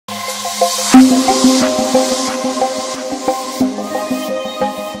Hi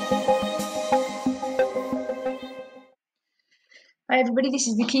everybody, this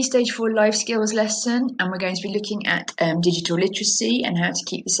is the Key Stage 4 Life Skills lesson, and we're going to be looking at digital literacy and how to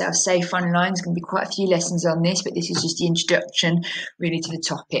keep yourself safe online. There's going to be quite a few lessons on this, but this is just the introduction really to the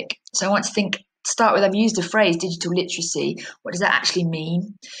topic. So I want to start with, I've used the phrase digital literacy. What does that actually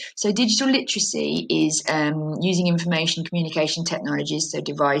mean? So digital literacy is using information communication technologies, so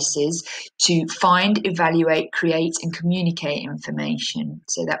devices, to find, evaluate, create and communicate information.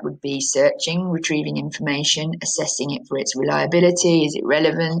 So that would be searching, retrieving information, assessing it for its reliability, is it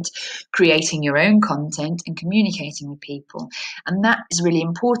relevant, creating your own content and communicating with people. And that is really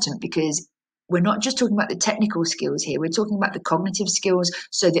important because we're not just talking about the technical skills here, we're talking about the cognitive skills,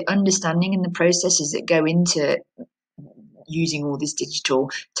 so the understanding and the processes that go into using all this digital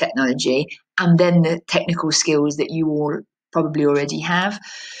technology, and then the technical skills that you all probably already have.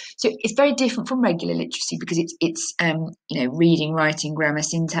 So it's very different from regular literacy because it's reading, writing, grammar,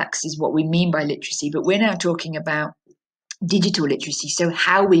 syntax is what we mean by literacy, but we're now talking about digital literacy, so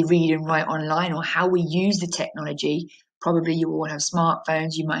how we read and write online or how we use the technology. Probably you all have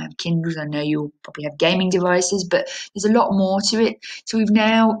smartphones, you might have Kindles, I know you'll probably have gaming devices, but there's a lot more to it. So we've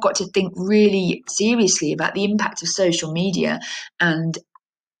now got to think really seriously about the impact of social media and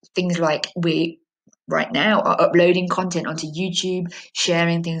things like we right now are uploading content onto YouTube,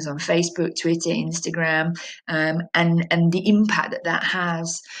 sharing things on Facebook, Twitter, Instagram, and the impact that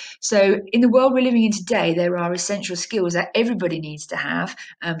has. So in the world we're living in today, there are essential skills that everybody needs to have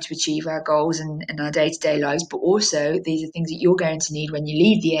to achieve our goals and our day-to-day lives, but also these are things that you're going to need when you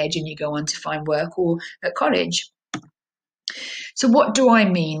leave the edge and you go on to find work or at college. So what do I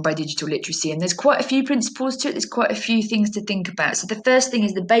mean by digital literacy? And there's quite a few principles to it. There's quite a few things to think about. So the first thing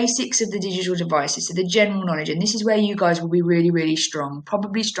is the basics of the digital devices, so the general knowledge. And this is where you guys will be really, really strong,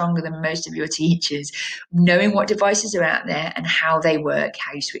 probably stronger than most of your teachers, knowing what devices are out there and how they work,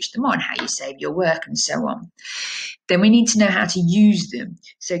 how you switch them on, how you save your work and so on. Then we need to know how to use them.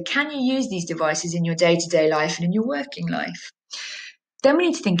 So can you use these devices in your day-to-day life and in your working life? Then we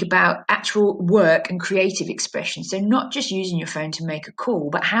need to think about actual work and creative expression. So not just using your phone to make a call,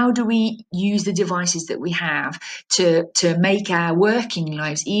 but how do we use the devices that we have to make our working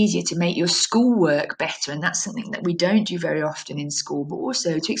lives easier, to make your schoolwork better? And that's something that we don't do very often in school, but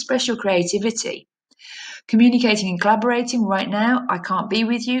also to express your creativity. Communicating and collaborating. Right now, I can't be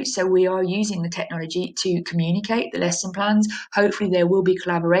with you, so we are using the technology to communicate the lesson plans. Hopefully there will be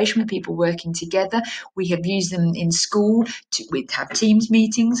collaboration with people working together. We have used them in school to have Teams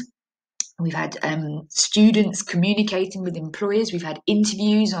meetings. We've had students communicating with employers. We've had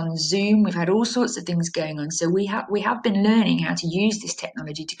interviews on Zoom. We've had all sorts of things going on. So we have been learning how to use this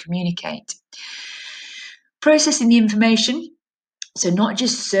technology to communicate. Processing the information. So not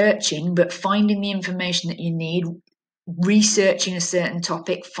just searching, but finding the information that you need, researching a certain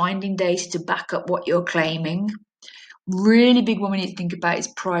topic, finding data to back up what you're claiming. Really big one we need to think about is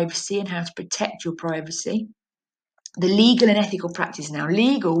privacy and how to protect your privacy. The legal and ethical practice. Now,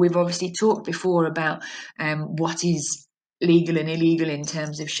 legal, we've obviously talked before about what is legal and illegal in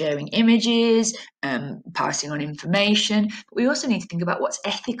terms of sharing images, passing on information. But we also need to think about what's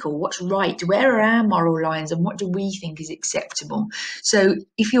ethical, what's right, where are our moral lines and what do we think is acceptable. So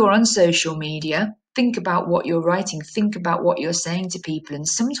if you're on social media, think about what you're writing, think about what you're saying to people. And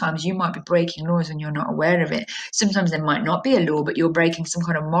sometimes you might be breaking laws and you're not aware of it. Sometimes there might not be a law, but you're breaking some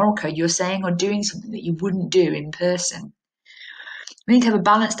kind of moral code. You're saying or doing something that you wouldn't do in person. We need to have a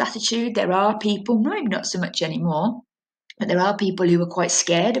balanced attitude. There are people, maybe not so much anymore, but there are people who are quite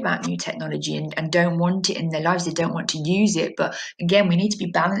scared about new technology and don't want it in their lives. They don't want to use it. But again, we need to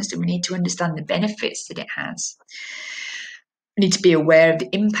be balanced and we need to understand the benefits that it has. We need to be aware of the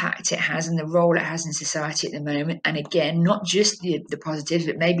impact it has and the role it has in society at the moment. And again, not just the positives,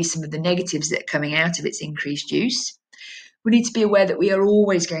 but maybe some of the negatives that are coming out of its increased use. We need to be aware that we are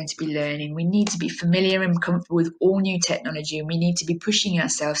always going to be learning. We need to be familiar and comfortable with all new technology, and we need to be pushing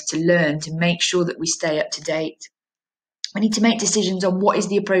ourselves to learn to make sure that we stay up to date. I need to make decisions on what is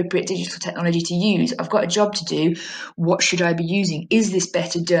the appropriate digital technology to use. I've got a job to do. What should I be using? Is this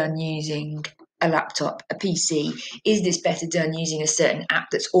better done using a laptop, a PC? Is this better done using a certain app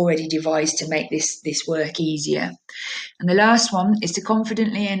that's already devised to make this work easier? And the last one is to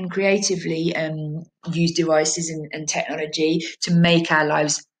confidently and creatively use devices and technology to make our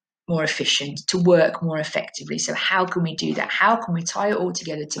lives more efficient, to work more effectively. So how can we do that? How can we tie it all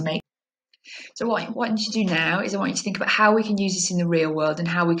together to make So what I want you to do now is I want you to think about how we can use this in the real world and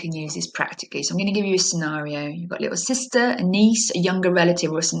how we can use this practically. So I'm going to give you a scenario. You've got a little sister, a niece, a younger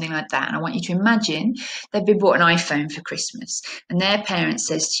relative or something like that. And I want you to imagine they've been bought an iPhone for Christmas and their parent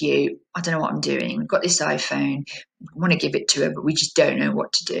says to you, I don't know what I'm doing. We've got this iPhone. We want to give it to her, but we just don't know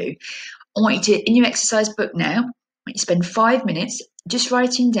what to do. I want you to, in your exercise book now, I want you to spend 5 minutes just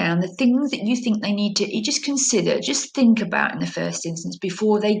writing down the things that you think they need to just consider, just think about in the first instance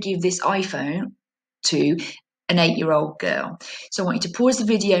before they give this iPhone to an 8-year-old girl. So I want you to pause the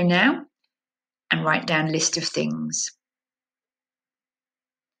video now and write down a list of things.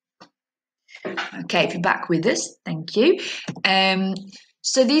 Okay, if you're back with us, thank you.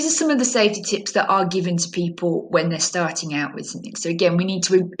 So these are some of the safety tips that are given to people when they're starting out with something. So again, we need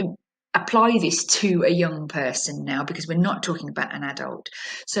to apply this to a young person now because we're not talking about an adult.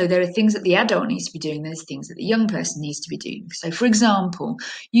 So there are things that the adult needs to be doing, there's things that the young person needs to be doing. So for example,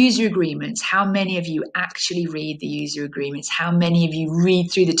 user agreements. How many of you actually read the user agreements? How many of you read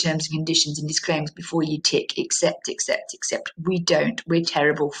through the terms and conditions and disclaimers before you tick accept, accept, accept? We don't. We're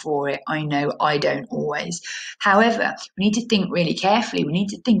terrible for it. I know I don't always. However, we need to think really carefully. We need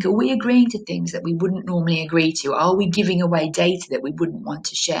to think, are we agreeing to things that we wouldn't normally agree to? Are we giving away data that we wouldn't want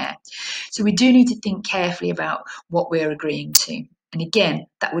to share? So we do need to think carefully about what we're agreeing to. And again,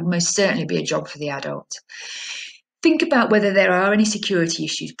 that would most certainly be a job for the adult. Think about whether there are any security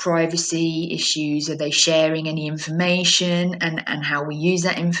issues, privacy issues, are they sharing any information and how we use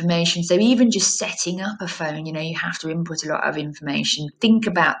that information. So even just setting up a phone, you have to input a lot of information. Think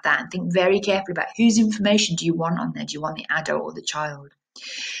about that and think very carefully about whose information do you want on there? Do you want the adult or the child?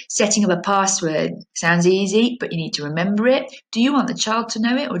 Setting up a password sounds easy, but you need to remember it. Do you want the child to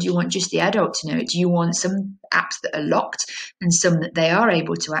know it or do you want just the adult to know it? Do you want some apps that are locked and some that they are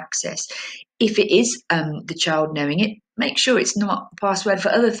able to access? If it is the child knowing it, make sure it's not a password for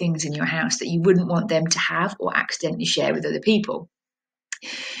other things in your house that you wouldn't want them to have or accidentally share with other people.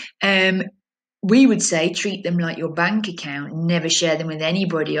 We would say treat them like your bank account, never share them with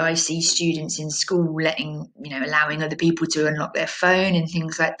anybody. I see students in school allowing other people to unlock their phone and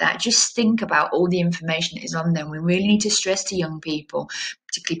things like that. Just think about all the information that is on them. We really need to stress to young people,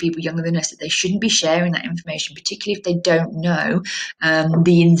 particularly people younger than us, that they shouldn't be sharing that information, particularly if they don't know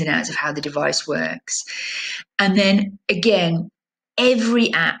the ins and outs of how the device works. And then again,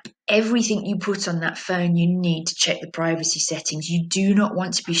 every app, everything you put on that phone, you need to check the privacy settings. You do not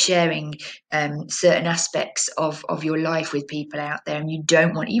want to be sharing certain aspects of your life with people out there. And you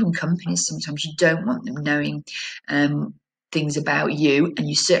don't want, even companies sometimes, you don't want them knowing things about you. And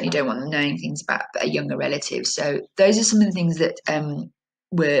you certainly don't want them knowing things about a younger relative. So those are some of the things that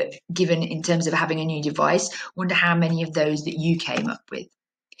were given in terms of having a new device. I wonder how many of those that you came up with.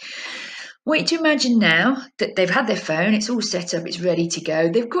 I want you to imagine now that they've had their phone, it's all set up, it's ready to go.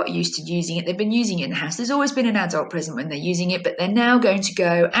 They've got used to using it. They've been using it in the house. There's always been an adult present when they're using it, but they're now going to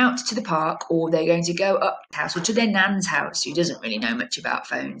go out to the park or they're going to go up the house or to their nan's house who doesn't really know much about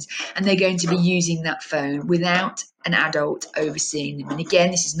phones. And they're going to be using that phone without an adult overseeing them. And again,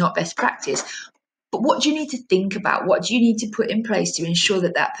 this is not best practice. But what do you need to think about? What do you need to put in place to ensure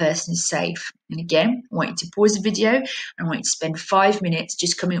that that person is safe? And again, I want you to pause the video and I want you to spend 5 minutes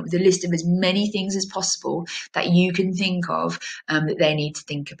just coming up with a list of as many things as possible that you can think of that they need to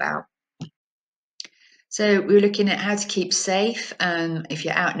think about. So we were looking at how to keep safe if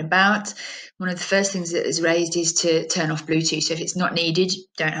you're out and about. One of the first things that is raised is to turn off Bluetooth. So if it's not needed,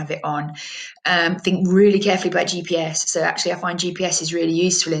 don't have it on. Think really carefully about GPS. So actually I find GPS is really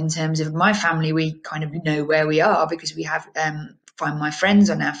useful in terms of my family. We kind of know where we are because we have Find My Friends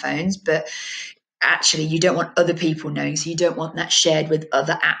on our phones, but actually you don't want other people knowing. So you don't want that shared with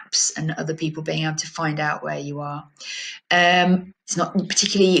other apps and other people being able to find out where you are. It's not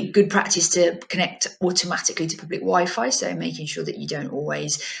particularly good practice to connect automatically to public Wi-Fi, so making sure that you don't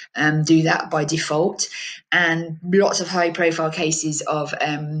always do that by default. And lots of high-profile cases of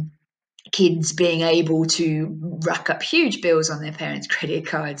kids being able to rack up huge bills on their parents' credit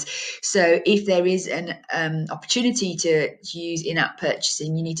cards. So if there is an opportunity to use in-app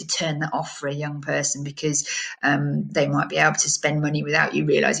purchasing, you need to turn that off for a young person because they might be able to spend money without you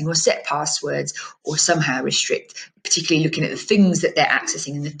realizing, or set passwords, or somehow restrict, particularly looking at the things that they're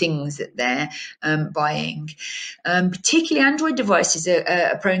accessing and the things that they're buying. Particularly Android devices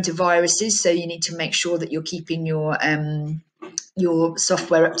are prone to viruses, so you need to make sure that you're keeping your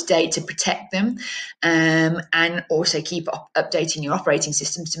software up to date to protect them, and also keep updating your operating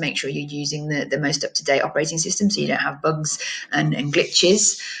systems to make sure you're using the most up-to-date operating system so you don't have bugs and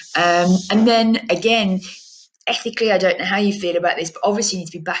glitches. And then again, ethically, I don't know how you feel about this, but obviously you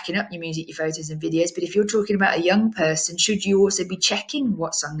need to be backing up your music, your photos and videos. But if you're talking about a young person, should you also be checking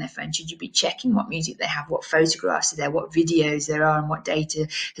what's on their phone? Should you be checking what music they have, what photographs are there, what videos there are, and what data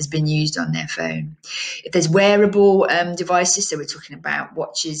has been used on their phone? If there's wearable devices, so we're talking about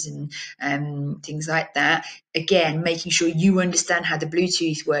watches and things like that, again, making sure you understand how the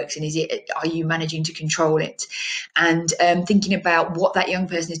Bluetooth works, and are you managing to control it? And thinking about what that young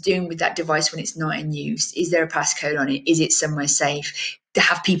person is doing with that device when it's not in use. Is there a passcode on it? Is it somewhere safe?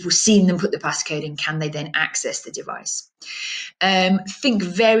 Have people seen them put the passcode in? Can they then access the device? Think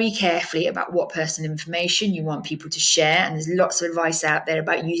very carefully about what personal information you want people to share, and there's lots of advice out there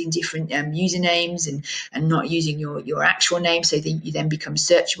about using different usernames and not using your actual name, so that you then become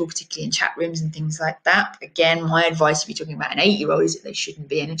searchable, particularly in chat rooms and things like that. Again, my advice if you're talking about an 8-year-old is that they shouldn't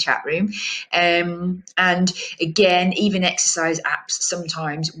be in a chat room. And again, even exercise apps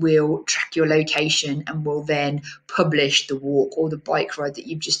sometimes will track your location and will then publish the walk or the bike ride that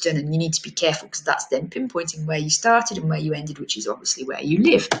you've just done, and you need to be careful because that's then pinpointing where you started and where you ended, which is obviously where you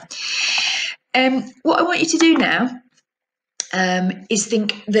live. What I want you to do now is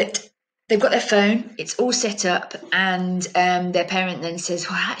think that they've got their phone, it's all set up, and their parent then says,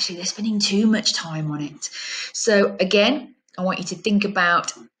 well, actually, they're spending too much time on it. So again, I want you to think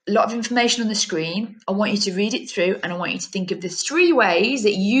about a lot of information on the screen. I want you to read it through, and I want you to think of the 3 ways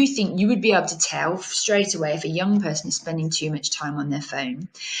that you think you would be able to tell straight away if a young person is spending too much time on their phone.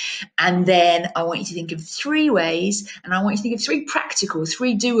 And then I want you to think of 3 ways, and I want you to think of 3 practical,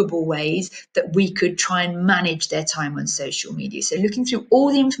 3 doable ways that we could try and manage their time on social media. So looking through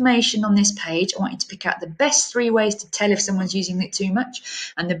all the information on this page, I want you to pick out the best 3 ways to tell if someone's using it too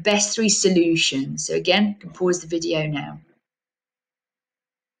much and the best 3 solutions. So again, you can pause the video now.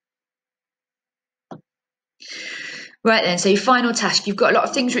 Right then, so your final task, you've got a lot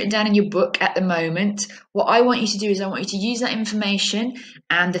of things written down in your book at the moment. What I want you to do is I want you to use that information,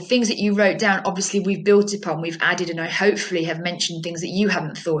 and the things that you wrote down, obviously we've built upon, we've added, and I hopefully have mentioned things that you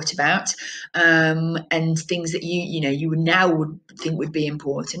haven't thought about, and things that you now would think would be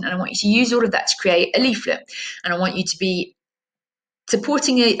important. And I want you to use all of that to create a leaflet. And I want you to be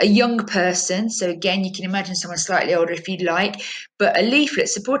supporting a young person. So again, you can imagine someone slightly older if you'd like, but a leaflet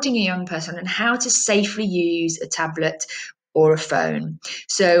supporting a young person on how to safely use a tablet or a phone.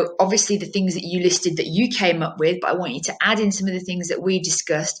 So obviously the things that you listed that you came up with, but I want you to add in some of the things that we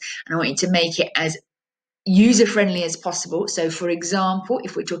discussed, and I want you to make it as user-friendly as possible. So for example,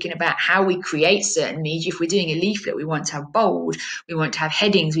 if we're talking about how we create certain media, if we're doing a leaflet, we want to have bold, we want to have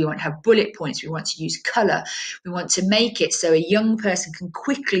headings, we want to have bullet points, we want to use color, we want to make it so a young person can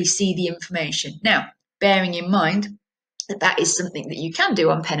quickly see the information. Now, bearing in mind that is something that you can do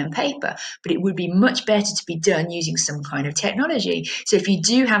on pen and paper, but it would be much better to be done using some kind of technology. So if you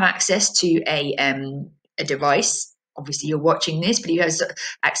do have access to a device, obviously you're watching this, but if you have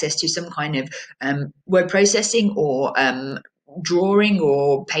access to some kind of word processing or drawing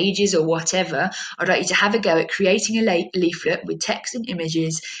or pages or whatever, I'd like you to have a go at creating a leaflet with text and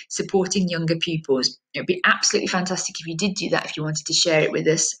images supporting younger pupils. It would be absolutely fantastic if you did do that, if you wanted to share it with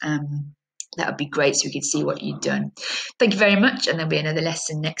us. That would be great so we could see what you've done. Thank you very much, and there'll be another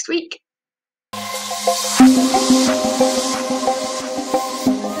lesson next week.